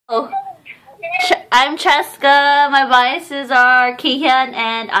I'm Cheska, my biases are Kihyun,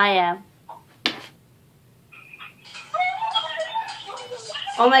 and I am.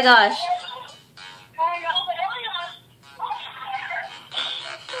 Oh my gosh.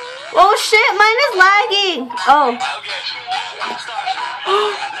 Oh shit, mine is lagging. Oh.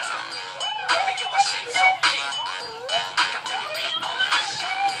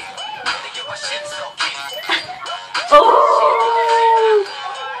 Oh.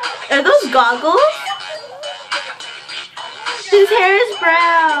 Are those goggles? His hair is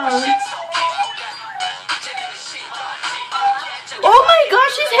brown. Oh my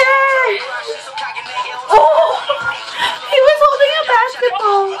gosh, his hair! Oh! He was holding a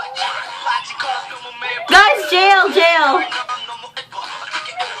basketball. Guys, jail.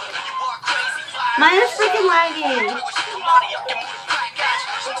 Mine is freaking lagging.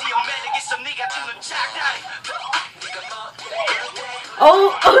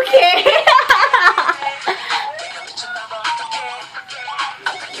 Oh, okay.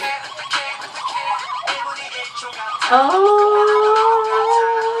 Oh.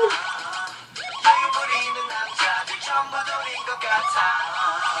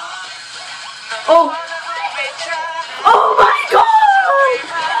 Oh. Oh my god.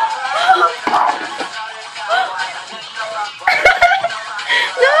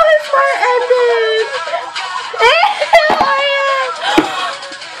 No, his part ended.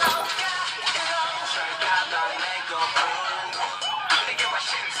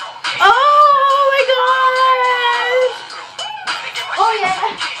 Oh my god. Oh yeah.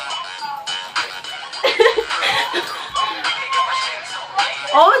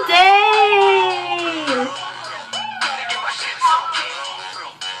 Oh dang!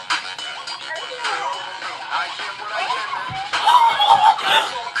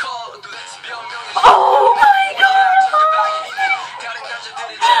 Oh my god!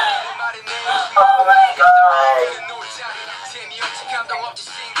 Oh my god!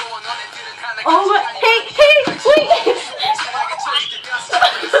 Oh my, hey, wait!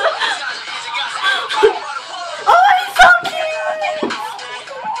 Oh, he's so cute!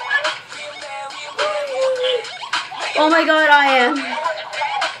 Oh my god, I am.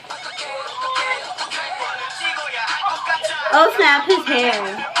 Oh snap, his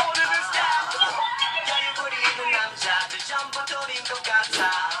hair.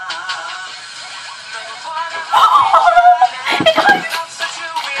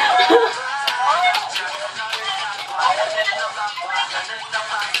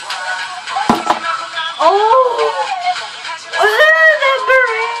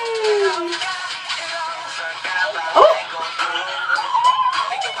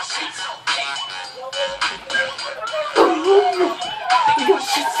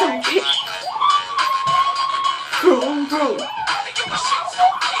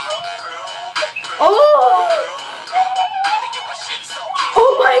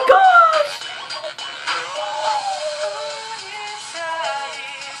 Oh my gosh!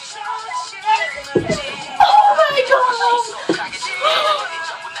 Oh my gosh!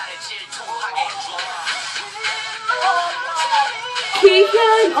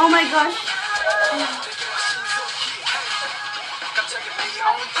 Kihyun! Oh my gosh!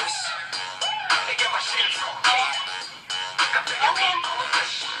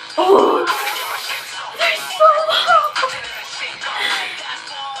 Oh! They're so hot!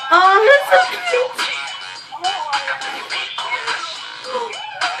 Oh, that's so cute!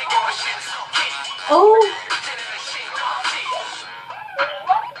 Oh!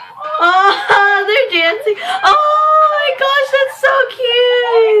 Oh, they're dancing! Oh my gosh, that's so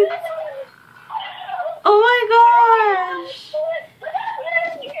cute! Oh my gosh!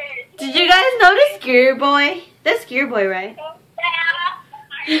 Did you guys notice Gear Boy? That's Gear Boy, right?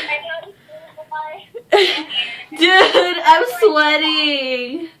 Dude, I'm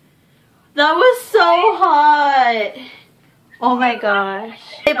sweating. That was so hot. Oh my gosh.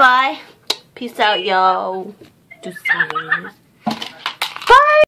 Say bye. Peace out, yo. Deuces.